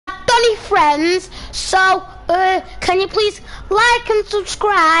friends. So, can you please like and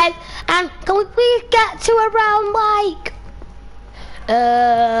subscribe? And can we please get to around like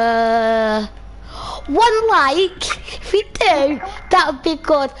 1 like? If you do, that would be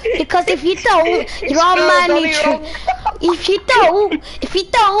good. Because if you don't, you're on my nutrition. If you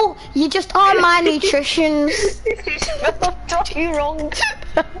don't, you're just on my nutritions. Donny wrong.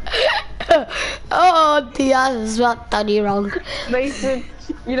 Oh dear, I spelled Donny wrong. Mason,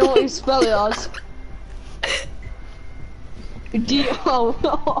 you know what you spell it as?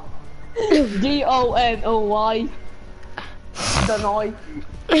 D-O-N-O-Y. Donoy.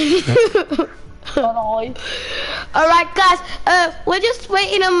 Donoy. Alright guys, we're just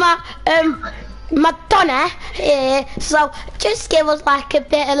waiting on my Donna here, so just give us like a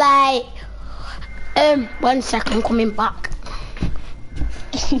bit of like 1 second, I'm coming back.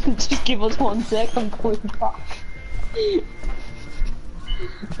 Just give us 1 sec, I'm coming back.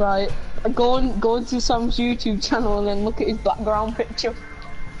 Right, go into Sam's YouTube channel and then look at his background picture.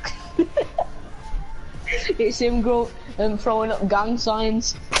 It's him throwing up gang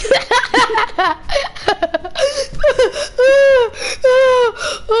signs.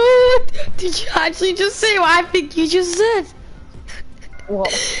 Did you actually just say what I think you just said?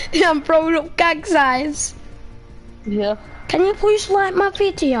 What? I'm throwing up gang signs. Yeah. Can you please like my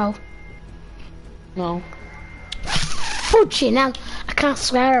video? No. Fudgy now, I can't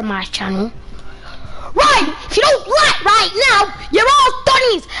swear on my channel. Right, if you don't like right now, you're all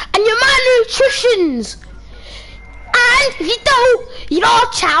Donnies and you're malnutritions. And if you don't, you're all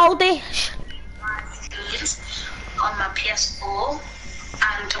childish. On my PS4,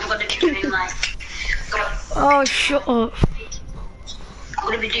 and I'm gonna be doing like. Oh, shut up. I'm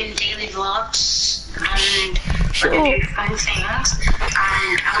gonna be doing daily vlogs and Shut gonna up. do fun things,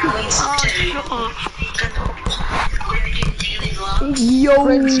 and I'm going to Oh, do. shut up. I'm gonna be doing daily vlogs. Yo.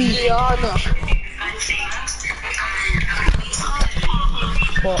 Diana. Fun things, and I'm going to.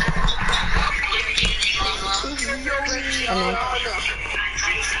 What?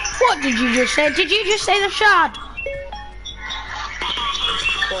 What did you just say? Did you just say the shard?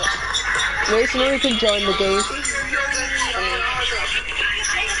 Mason, we can join the game.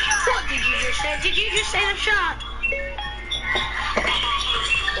 What did you just say? Did you just say the shard?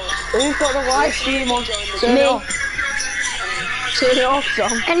 Who's got the live stream on? Turn Me. it off. Turn it off,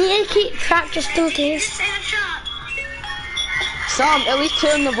 Sam. And you keep track just in case. Sam, at least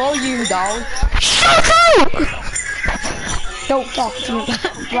turn the volume down. Shut up! Don't talk to me.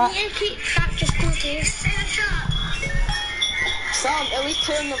 Can you keep track just in case? Sam, at least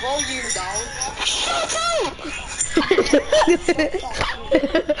turn the volume down. Shut up!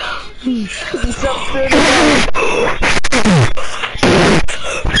 Sam, turn it down.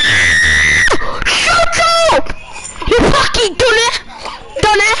 Shut up! You fucking done it!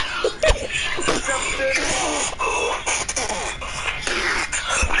 Done it!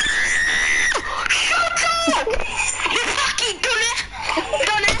 Shut up! You fucking done it!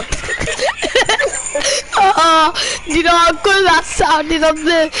 Done it! You know how good that sounded on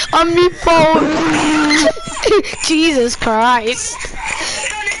my phone. Jesus Christ.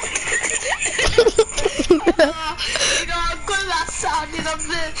 You know how good that sounded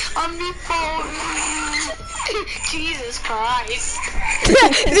on my phone. Jesus Christ.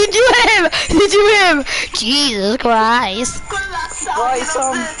 Did you hear him? Did you hear him? Jesus Christ. Right,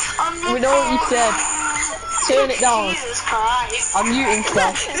 Sam, we know what you said. Turn it down. I'm muting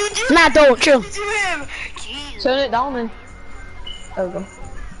stuff. Nah, don't you? Turn it down then. There we go.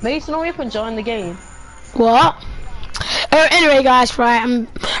 Mason, hurry up and join the game. What? Anyway, guys, I'm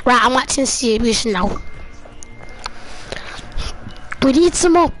acting serious now. We need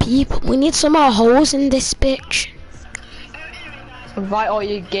some more people. We need some more hoes in this bitch. Invite all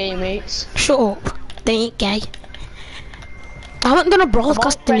your gay mates. Shut up. They ain't gay. I haven't done a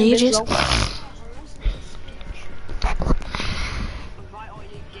broadcast in ages.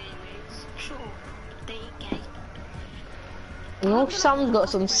 You know, Sam's got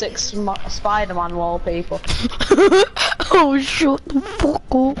some sick Spider-Man wallpaper. Oh, shut the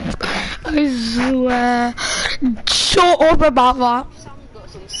fuck up. I swear. Shut up about that. Sam's got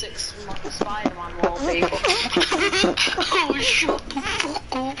some sick Spider-Man wallpaper. Oh, shut the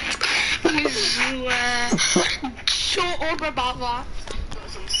fuck up. I swear. Shut up about that.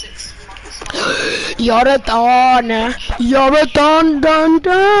 You're a Donny. You're a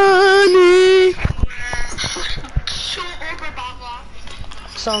Donny.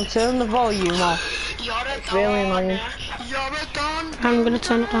 Sam, turn the volume off. It's really annoying. I'm gonna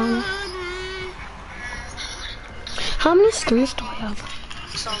turn it down. How many screens do I have?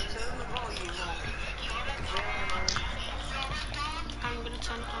 Sam, turn the volume off. I'm gonna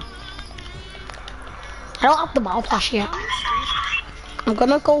turn it down. I don't have the ball pass yet. I'm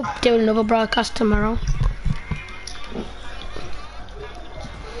gonna go do another broadcast tomorrow.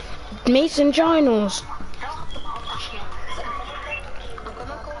 Mason, join us.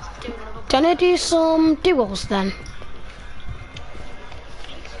 Can I do some duos then?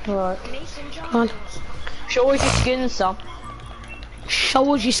 Right. Come on. Show us your skins, Sam.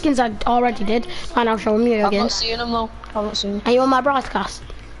 Show us your skins. I already did, and I'll show them you I've again. not seen them though. I've not seen them. Are you on my broadcast?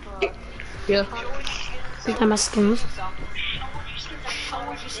 Yeah. And my skins.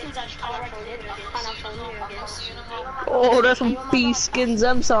 Oh, there's some beast skins,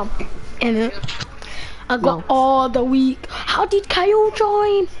 them, Sam. In it. I got all the week. How did Kyle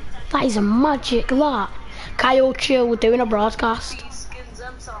join? That is a magic, that. Kyle, chill, we're doing a broadcast.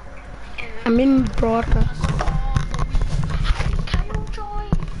 I'm in broadcast. How did Kyle join?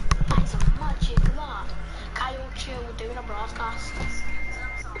 That is a magic, that. Kyle, chill, we're doing a broadcast.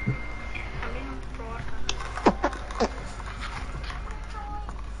 I'm in broadcast.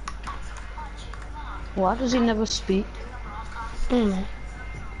 Why does he never speak? I don't know.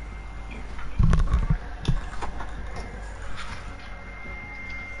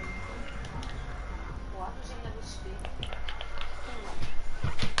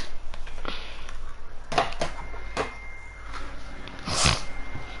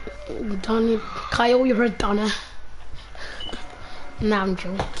 Donny, Kyle, you're a Donna. Nah, I'm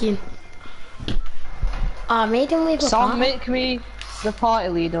joking. I made him leave the Sam, party. make me the party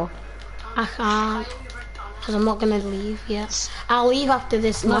leader. I can't, because I'm not going to leave yet. I'll leave after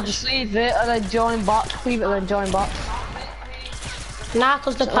this No, match. just leave it and then join back. Leave it and then join back. Nah,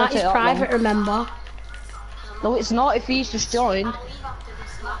 because the party's private, remember? No, it's not if he's just joined.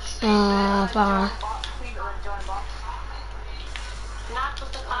 Oh, fine.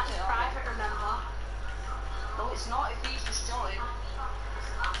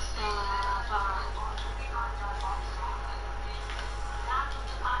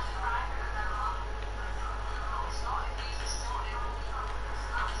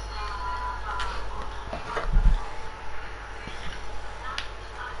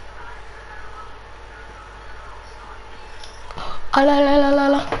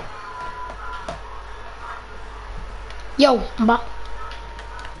 La. Yo, I'm back.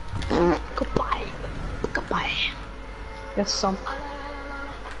 Goodbye. Goodbye. Yes, Sam.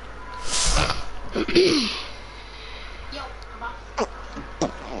 Yo, I'm back.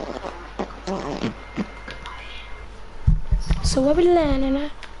 So what we learning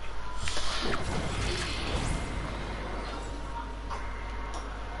at?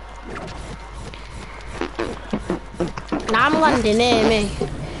 I'm landing near me.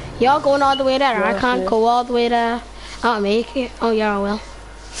 You're going all the way there. I can't go all the way there. I'll make it. Oh yeah, I will.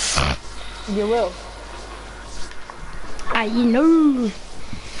 You will. I know.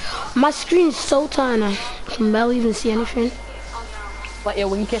 My screen's so tiny. I can barely even see anything. Like you're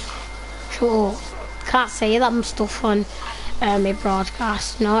winky. Shut up. Can't say that stuff on my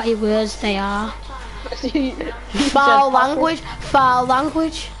broadcast. Naughty words they are. Foul language. Foul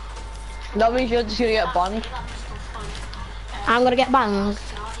language. That means you're just gonna get banned. I'm gonna get banged.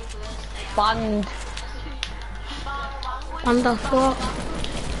 Banned. What the fuck?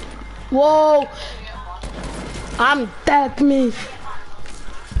 Whoa! I'm dead, me.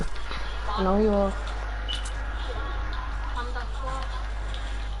 No, you are.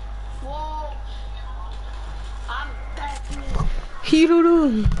 Whoa! I'm dead, me.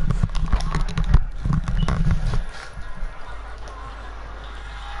 Hero.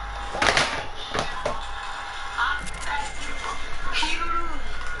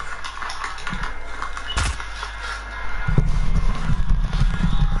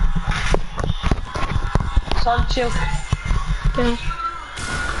 Sam, chill. Okay.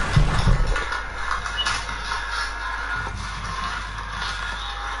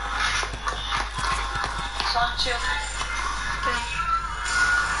 Sam, chill.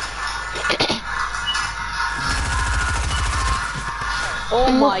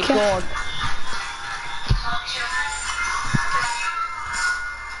 Oh my god.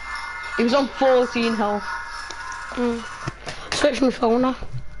 He was on 14 health. Switch my phone off.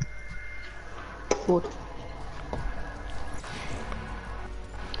 Good.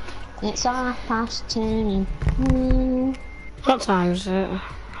 It's 10:30. What time is it?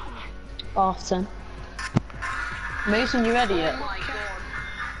 10:30. Mason, you ready yet?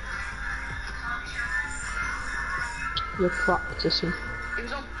 You're practicing. It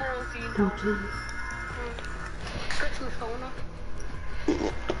was on 14. Switch my phone off.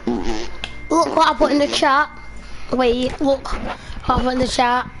 Look what I put in the chat. Wait, look what I put in the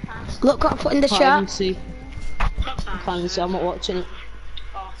chat. Look what I put in the Can't chat. even see. I can't even see, I'm not watching it.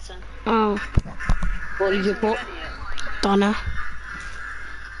 Oh. What did you put? Donna.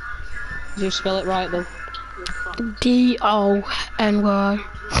 Did you spell it right though? D-O-N-Y.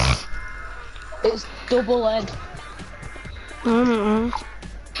 It's double N.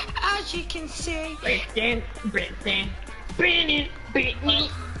 As you can see. Brittany, Brittany, Brittany,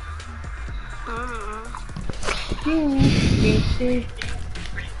 Brittany.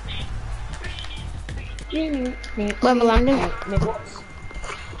 Where we landing?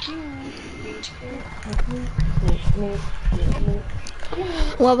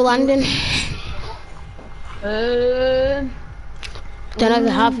 Where we landing? Don't I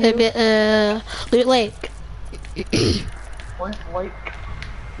have a bit Loot Lake? Loot Lake.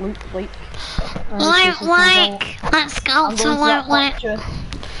 Loot Lake. Let's go to Loot Lake.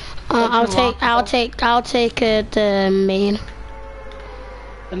 I'll take the main.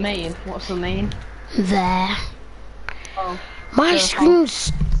 The main? What's the main? There. Oh. My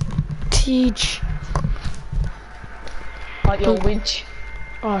screen's teach. Like your winch.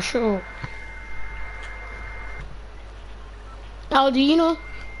 Oh, sure. How do you know?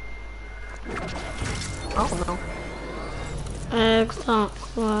 I don't know.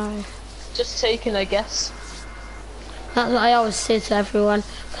 Exactly. Just taking a guess. That's what I always say to everyone,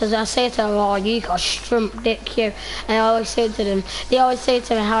 because I say to them, oh, you got shrimp dick, you. And I always say to them, they always say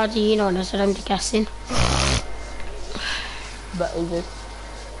to me, how do you know? And I said, I'm guessing. Bet you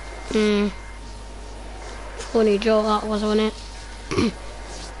did. Funny joke that was, wasn't it?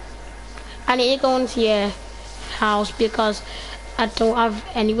 I need to go into your house because I don't have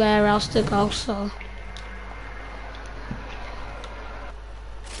anywhere else to go, so.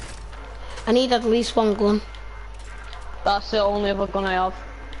 I need at least one gun. That's the only other gun I have.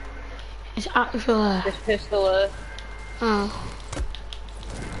 It's actually. This pistol here. Oh.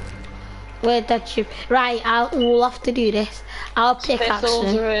 Wait, that's you. Right, we'll have to do this. I'll pickaxe Pistols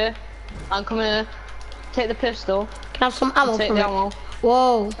them. are here. And come here. Take the pistol. Can I have some ammo Take from the it? ammo.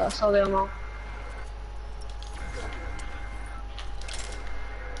 Whoa. That's all the ammo.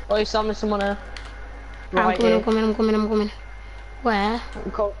 Oh, you saw me someone here. Right I'm coming. Where?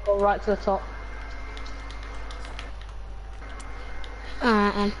 Go right to the top.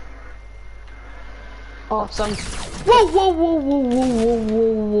 Alright then. Oh, some. Whoa.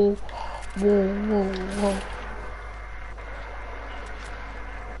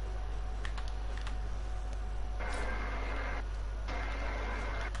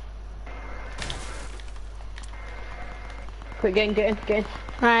 Quick, get in.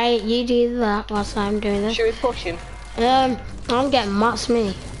 Right, you do that whilst I'm doing this. Should we push him? I'm getting mats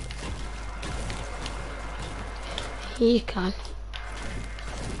me. You can.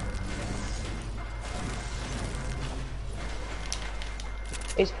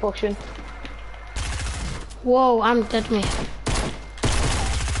 He's pushing. Whoa, I'm dead, me.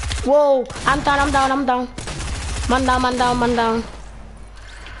 Whoa, I'm down. Man down.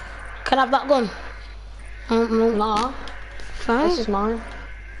 Can I have that gun? No. Nah. Fine. This is mine.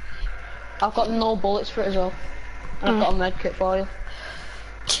 I've got no bullets for it as well. And I've got a med kit for you.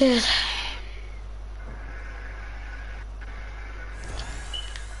 Cheers.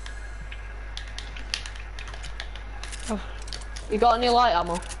 You got any light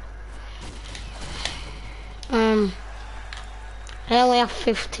ammo? I only have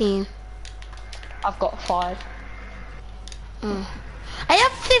 15. I've got 5. I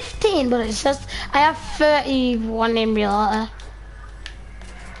have 15, but it says I have 31 in reality.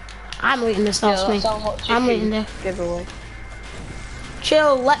 I'm looting this house, me. I'm looting this. Giveaway.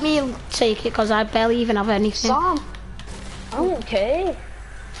 Chill, let me take it, because I barely even have anything. Sam, okay.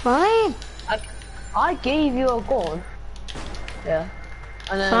 Fine. I gave you a gun. Yeah.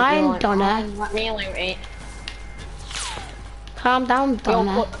 And then Fine, you're like, Donna. Let me loot it. Calm down,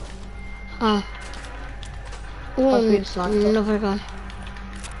 Donna. Oh. Another gun.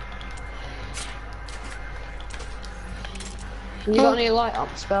 You got any light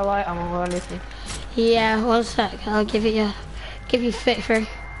up, spare light ammo or anything? Yeah, 1 sec. I'll give you 53.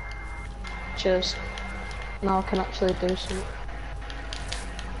 Cheers. Now I can actually do something.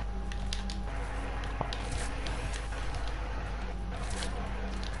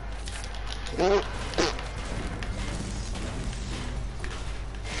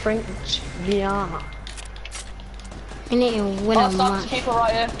 French Guiana. We need to win a Stop, match. keep it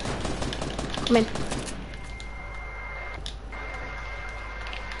right here. Come in.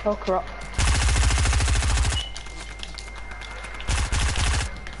 Oh crap.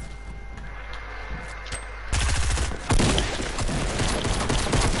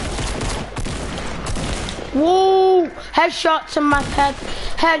 Whoa! Headshot to my head.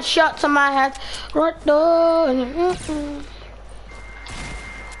 Headshot to my head. Right there.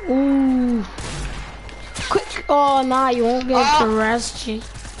 Ooh. Oh, nah, you won't be able to rest, G.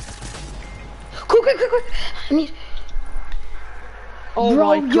 Quick. I need... Oh Bro,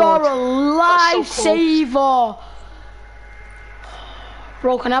 my God. you're a That's so lifesaver.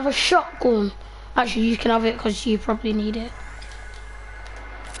 Bro, can I have a shotgun? Actually, you can have it because you probably need it.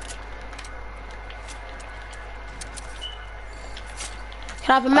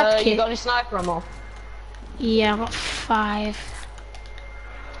 Can I have a med kit? You got any sniper ammo? Yeah, I got 5.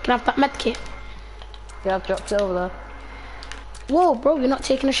 Can I have that med kit? Yeah, I've dropped it over there. Whoa, bro, you're not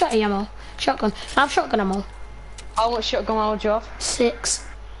taking a shot ammo. Shotgun. Can I have shotgun ammo? How much shotgun ammo do you have? 6.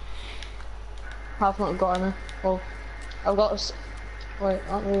 I've not got any. Well, I've got... Wait,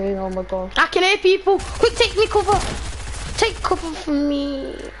 aren't we? Oh my God. I can hear people. Quick, take me cover. Take cover from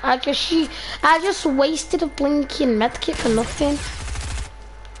me. I just wasted a blinking med kit for nothing.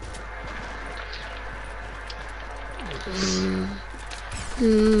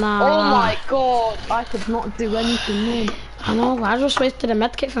 Nah. Oh my God, I could not do anything then. I know, I just wasted a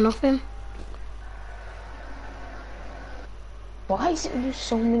med kit for nothing. Why is it there's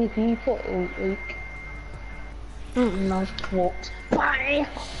so many people? Like, I don't know. what? Why?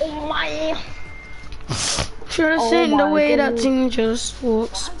 Oh my! Should have seen the way that thing just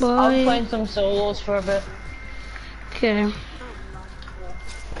walks by. I'm playing some solos for a bit. Okay.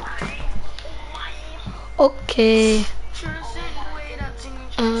 Okay.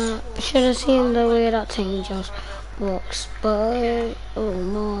 Should have seen the way that thing just walks by. Oh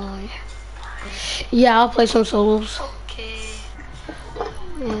my. Yeah, I'll play some solos. Okay.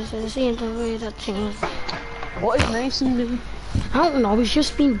 Yeah, should have seen the way that thing. What is Mason doing? I don't know, he's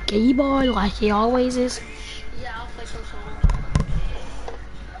just being gay boy like he always is. Yeah, I'll play some solos.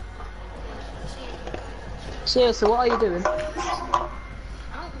 Seriously, what are you doing? I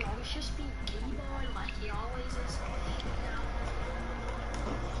don't know, he's just being gay boy like he always is.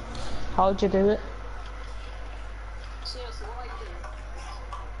 How'd you do it? Seriously, what are you doing?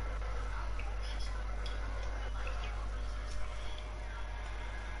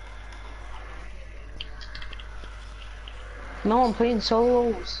 No, I'm playing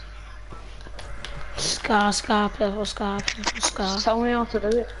solos. Scar. Just tell me how to do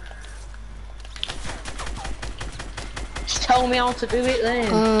it. Just tell me how to do it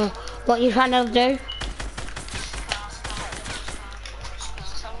then. What you trying to do?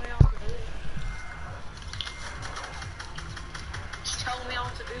 Just tell me how to do it. Just tell me how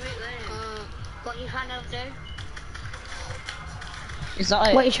to do it then. What you trying to do? Is that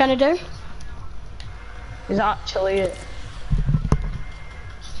it? What you trying to do? Is that actually it?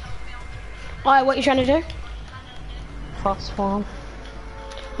 Alright, what you trying to do? Fast farm.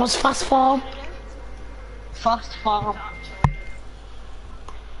 What's fast farm? Fast farm.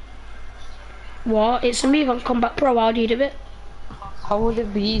 What? It's a move on Combat Pro, how do you do it? How would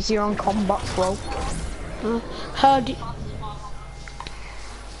it be easier on Combat Pro? How do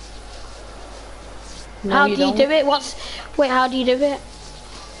No, you do it? Wait, how do you do it?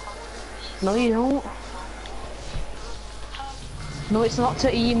 No, you don't. No, it's not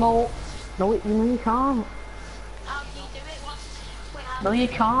to emote. No, you can't. How do you do it? No, you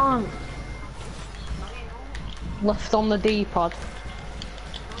can't. Left on the D-pad.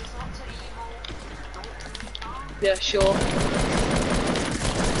 Yeah, sure.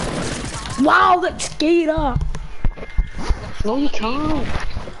 Wow, that's skater! No, you can't.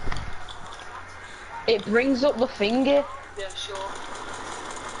 It brings up the finger. Yeah, sure.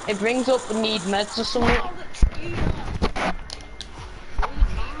 It brings up the need meds or something.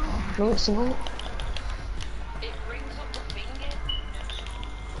 No, it's not. It brings up the finger.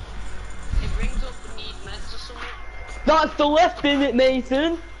 It brings up the need meds or something. That's the left, isn't it,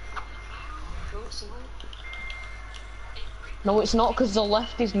 Mason? No, it's not. No, it's not, because the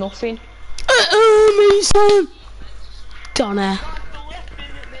left is nothing. Mason! Donoy.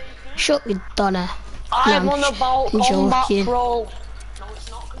 Shut your Donoy. I'm on about Combat joking. Pro. No, it's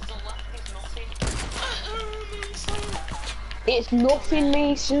not, because the left is nothing. It's nothing,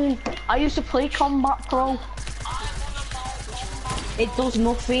 Mason. I used to play Combat Pro. It does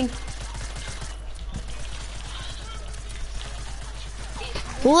nothing.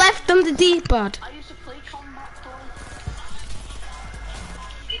 Left on the D-pad. I used to play Combat Pro.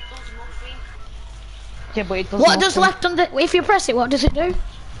 It does nothing. Yeah, but it does What does nothing. left on the... If you press it, what does it do?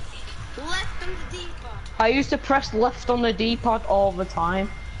 Left on the D-pad. I used to press left on the D-pad all the time.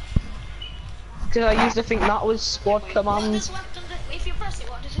 Because I used to think that was squad commands. If you press it,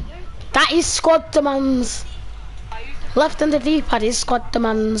 what does it do? That is squad demands. Left on the D-pad is squad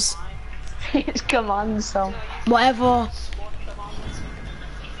demands. It's commands, so. Whatever.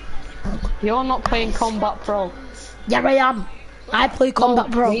 You're not playing Combat Pro. Yeah, I am. I play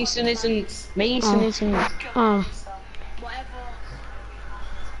Combat Pro. Mason isn't. Mason isn't. Oh.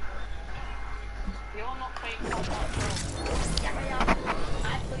 You're not playing Combat Pro. Yeah,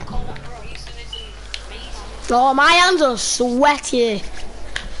 I play Combat Pro. Mason isn't. Mason. Oh, my hands are sweaty.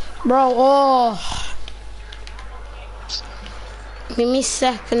 Bro, oh. Give me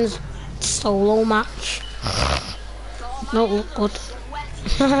second solo match. No, good.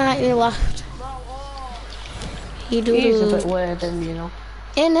 You left. You do. He's a bit weird, and you know.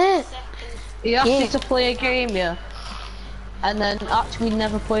 Innit? He asks you to play a game, yeah, and then actually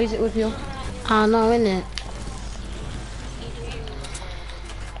never plays it with you. I know, innit?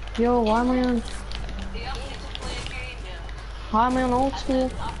 Yo, why am I on? Why am I on old school?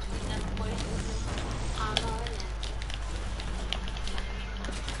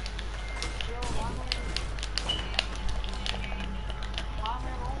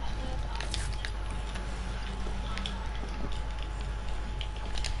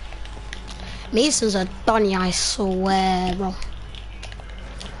 Mason's a Donoy, I swear, bro.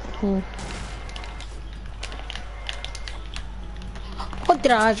 What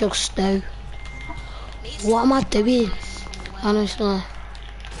did I just do? What am I doing? Honestly.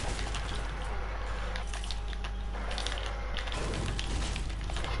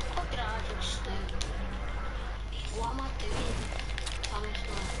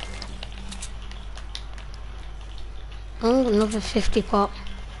 Oh, another 50 pot.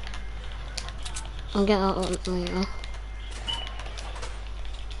 I'll get that one later.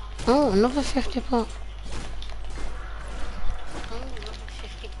 Oh, another 50 pot.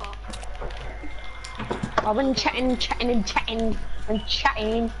 I've been chatting and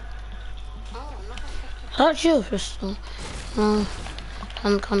chatting. That's you, Crystal. Oh,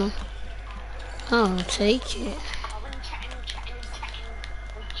 I'm gonna. I'll take it.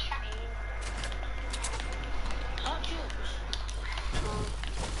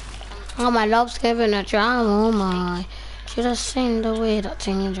 Oh, my love's giving a drum, oh my. Should have seen the way that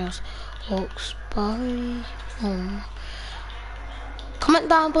thing just walks by. Oh. Comment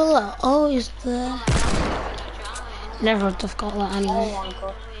down below. Oh, is there? Never would have got that anyway. Oh my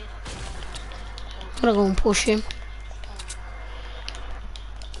god. I'm gonna go and push him.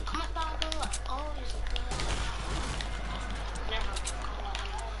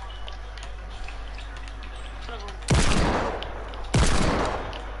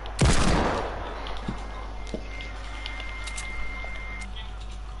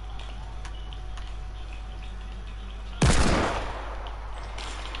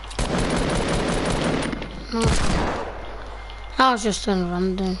 I was just in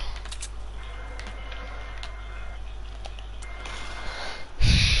random.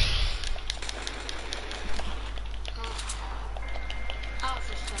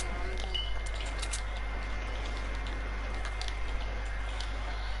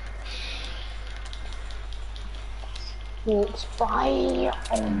 Walks by.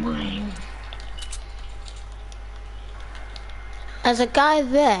 Oh my. There's a guy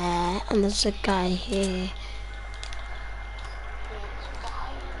there, and there's a guy here.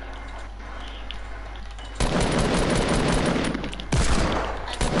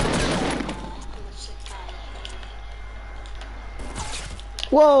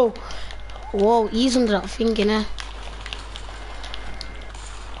 Whoa! Whoa, he's under that thing, innit?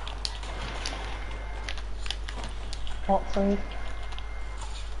 What thing?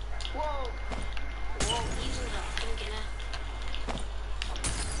 Whoa! Whoa, he's under that thing, innit?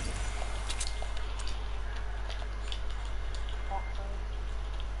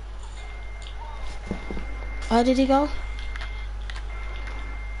 Where did he go?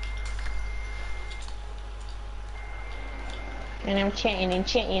 And I'm chatting and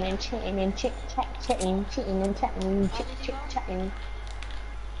chatting and chatting and chatting and chatting.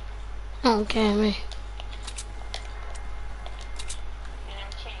 Okay, me.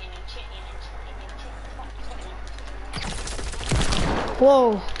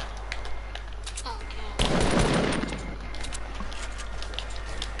 Whoa.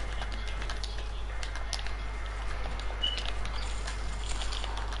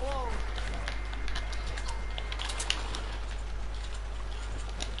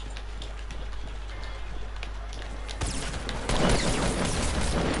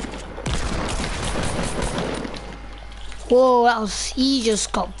 Whoa, that was, he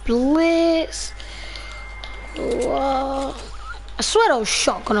just got blitzed. Whoa. I swear that was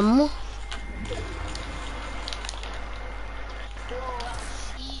shotgun ammo.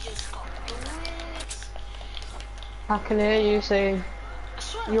 I can hear you saying,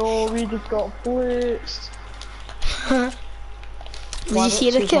 yo, we just got blitzed. Did you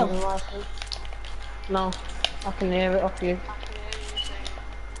see the kill? No, I can hear it off you.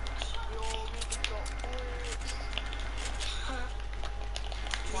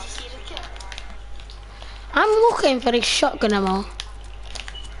 I'm looking for this shotgun ammo.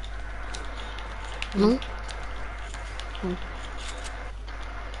 No?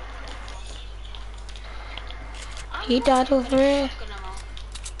 He died over here.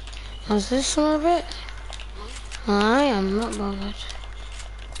 Was this some of it? I am not bothered.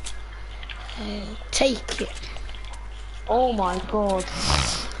 I'll take it. Oh my god.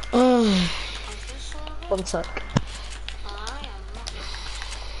 Oh. 1 sec.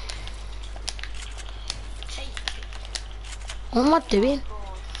 What am I doing?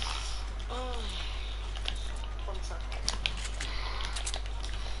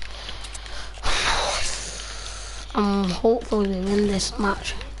 I'm hopeful we win this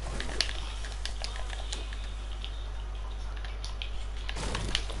match.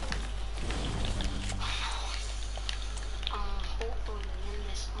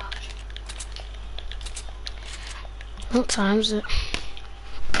 What time is it?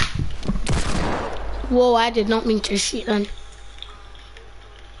 Whoa, I did not mean to shoot then.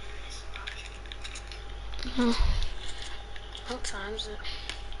 What time is it?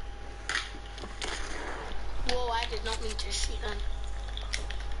 Whoa, I did not mean to shoot then.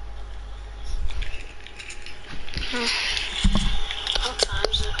 What time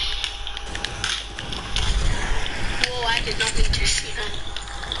is it? Whoa, I did not mean to shoot then.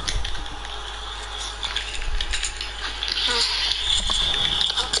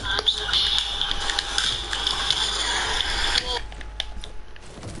 What time is it?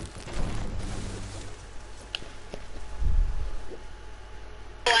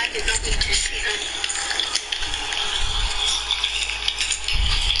 Whoa, I did not mean to shoot then.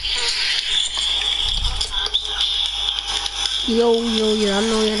 Yo, you're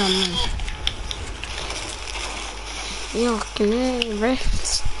unknown. Yo, can you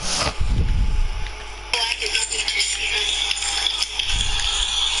rifts?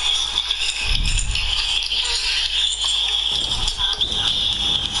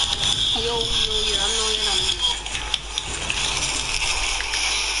 Yo, you're unknown.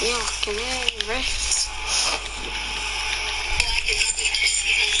 Yo, can you rifts?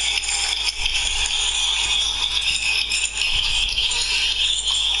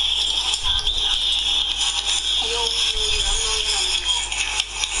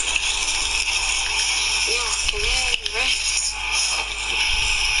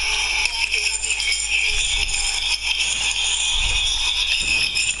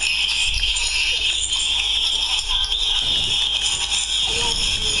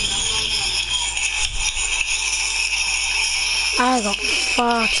 I got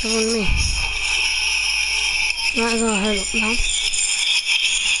far too on me. Might as well head up now.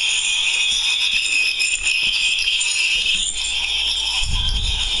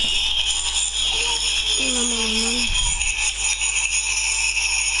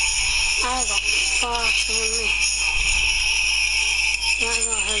 I got far too on me. Might as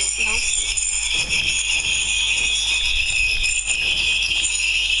well head up now.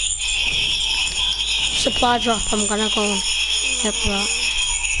 Supply drop, I'm gonna go and get that.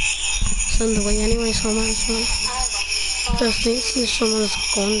 It's on the way anyway, so I might as well. Just need to see someone's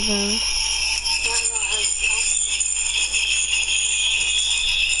gone there.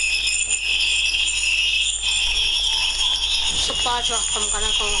 Supply drop, I'm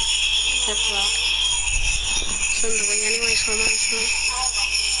gonna go and get that. It's on the way anyway, so I might as well.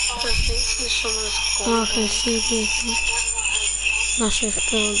 Just need to see someone's gone there. Oh, I can see people. Massive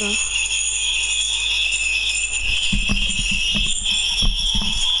builder.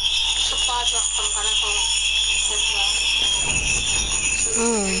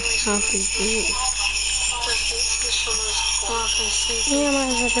 Happy beat. Yeah, might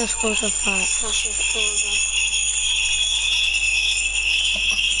as well just go to fight.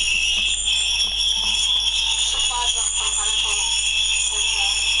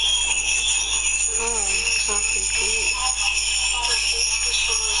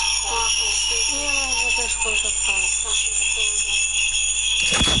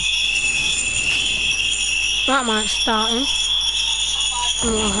 That might start him. A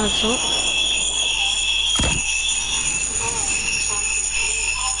little heads up.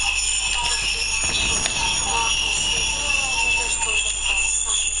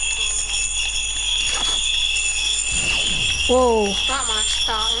 Whoa, that might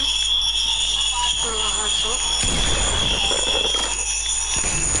start him. A little heads up.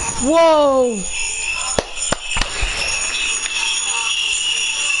 Whoa!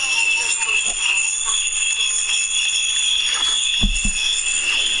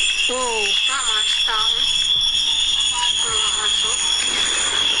 Whoa, that might start him. A little heads up.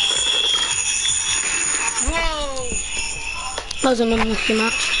 Whoa! That was an unlucky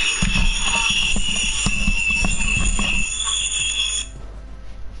match.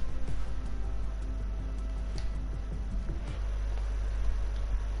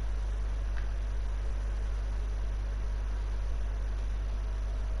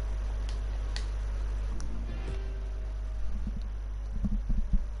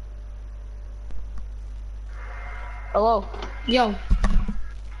 Hello. Yo.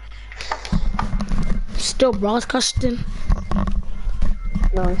 Still broadcasting.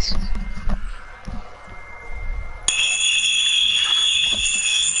 Nice.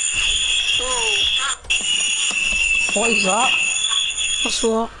 What is that? That's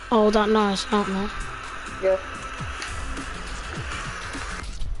what? Oh, that nice. I don't know. Yeah.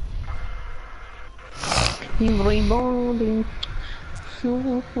 You reborn.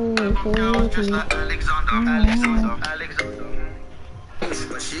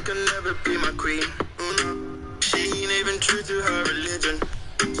 But she can never be my queen. She ain't even true to her religion.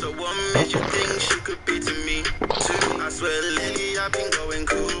 So what made you think she could be to me? I swear, lately I've been going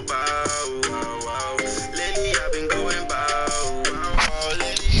cool, bow, wow, wow. Lately I've been going bow, wow, wow.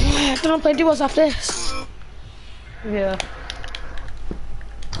 Lately. Don't play duos after this. Yeah.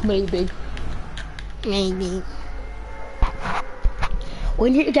 Maybe. Maybe. We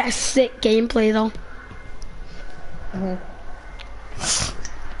need to get a sick gameplay though.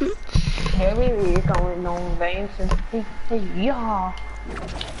 Here we are going on Vincent. Yeah.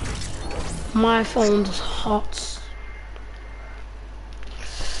 My phone's hot.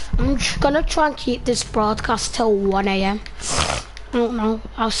 I'm gonna try and keep this broadcast till 1 AM. I don't know.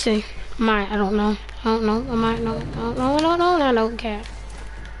 I'll see. I don't know. I don't know. I might know. I don't care.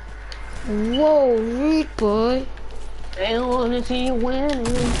 Whoa, rude boy. They don't wanna see you winning.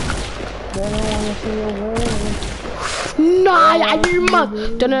 They don't wanna see you winning. Nah, you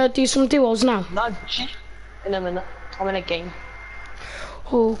mad. Gonna do some duos now. Not in a minute. I'm in a game.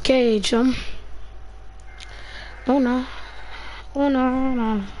 Okay, John. Oh no. Oh no,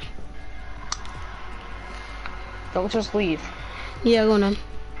 no. Don't just leave. Yeah, go on then.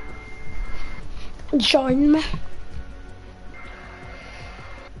 Join me.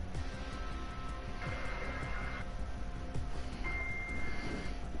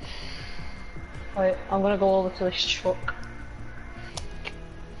 Wait, I'm gonna go over to this truck.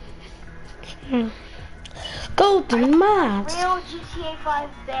 Golden Mad. Real GTA 5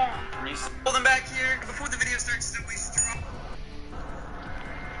 there. Hold them back here before the video starts simply strong.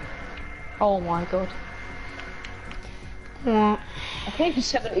 Oh my god. What? I think it's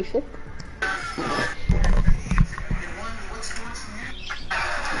 76.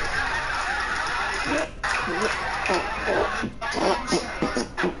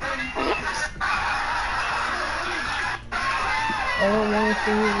 I don't want to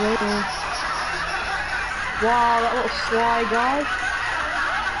see you waiting. Wow, that little sly guy.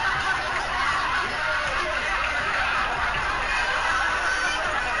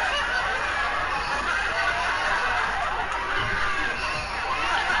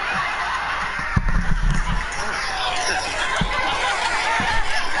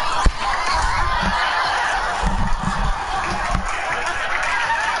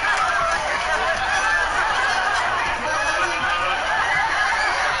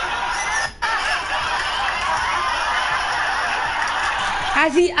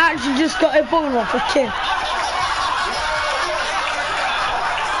 Has he actually just got a bone off a kid?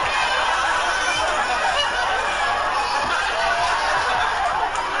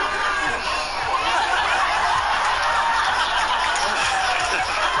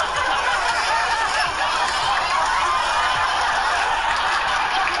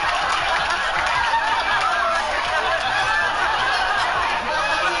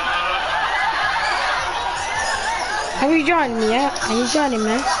 Have you joined me yet? Are you joining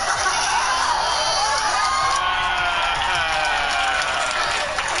me?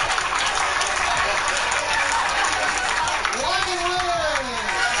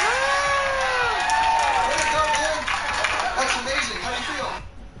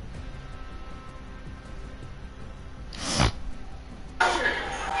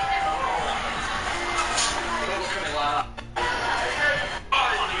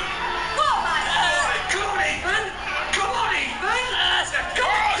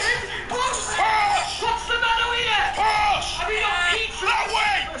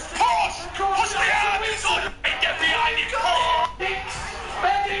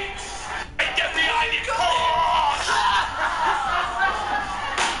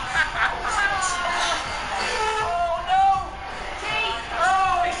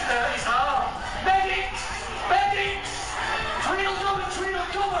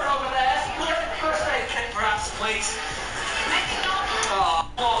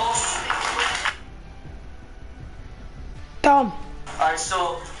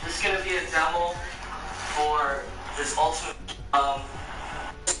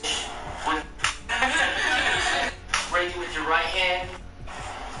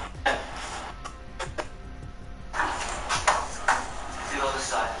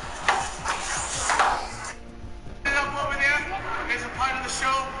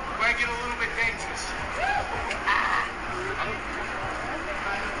 might get a little bit dangerous.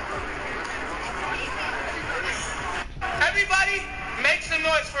 Everybody, make some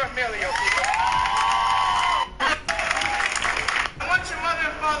noise for Emilio, people. I want your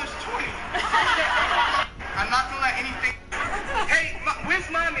mother and father's 20. I'm not gonna let anything. Hey, where's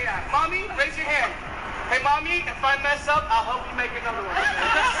mommy at? Mommy, raise your hand. Hey, mommy, if I mess up, I'll help you make another one.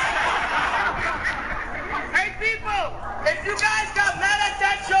 Hey, people, if you guys got mad at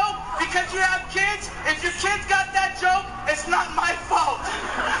that joke because you have kids, if your kids got that joke, it's not my fault.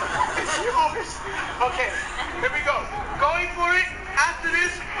 It's yours. Okay, here we go. Going for it. After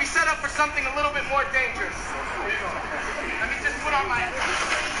this, we set up for something a little bit more dangerous. Here you go. Let me just put on my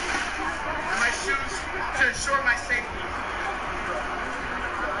shoes to ensure my safety.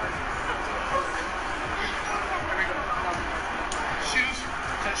 Shoes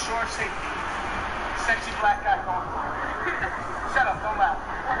to ensure safety. Sexy black guy going for it. Shut up, don't laugh.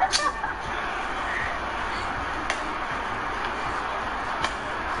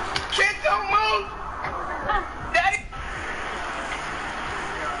 Kids, don't move! Daddy!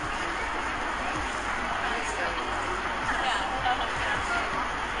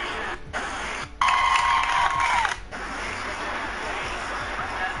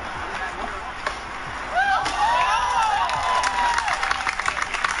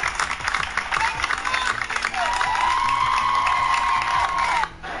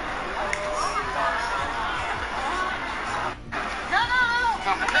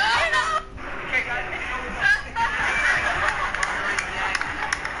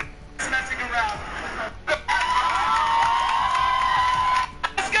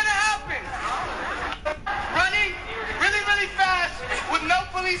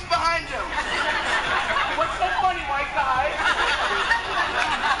 Behind him. What's so funny, white guy?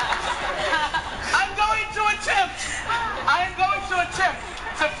 I am going to attempt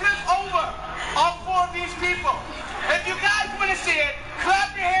to flip over all 4 of these people. If you guys want to see it,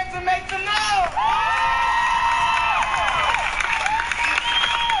 clap your hands and make some noise.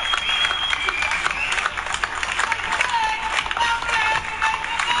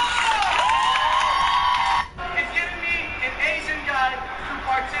 It's giving me an Asian guy to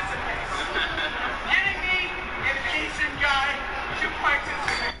participate. Giving me an Asian guy to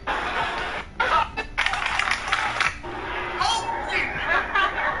participate.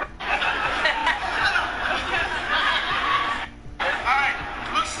 Alright,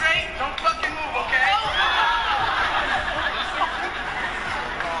 look straight, don't fucking move, okay?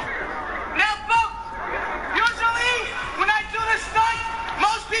 Now, folks, usually when I do this stunt,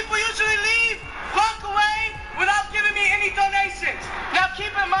 most people usually leave, walk away, without giving me any donations. Now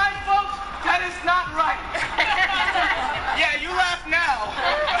keep in mind, folks, that is not right. Yeah, you laugh now.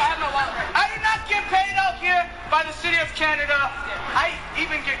 I do not get paid out here by the city of Canada. I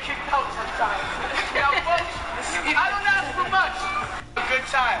even get kicked out sometimes. Now, folks, I don't ask for much. A good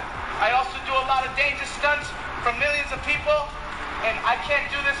time. I also do a lot of dangerous stunts for millions of people, and I can't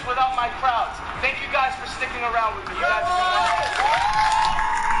do this without my crowds. Thank you guys for sticking around with me. You guys are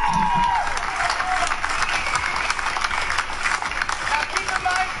Now keep in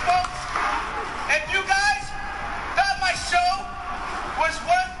mind, folks, if you guys thought my show was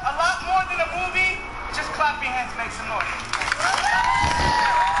worth a lot more than a movie, just clap your hands, make some noise.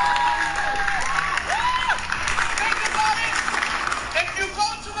 Think about it. If you go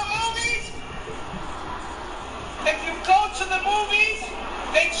to the movies,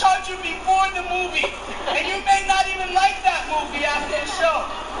 they charge you before the movie, and you may not even like that movie after the show.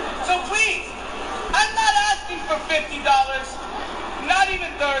 So please, I'm not asking for $50, not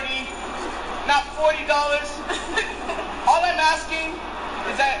even $30, not $40. All I'm asking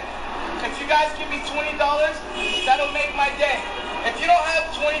is that if you guys give me $20, that'll make my day. If you don't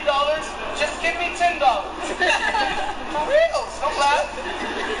have $20, just give me $10. For real, don't laugh.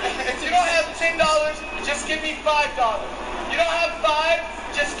 If you don't have $10, just give me $5. You don't have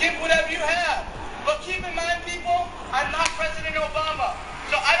 $5, just give whatever you have. But keep in mind, people, I'm not President Obama,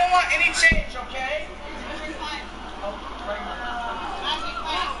 so I don't want any change, okay?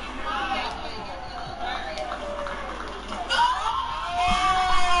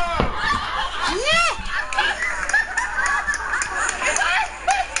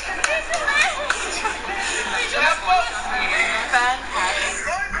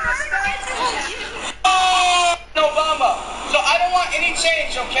 Obama, so I don't want any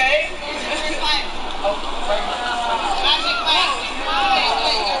change, okay?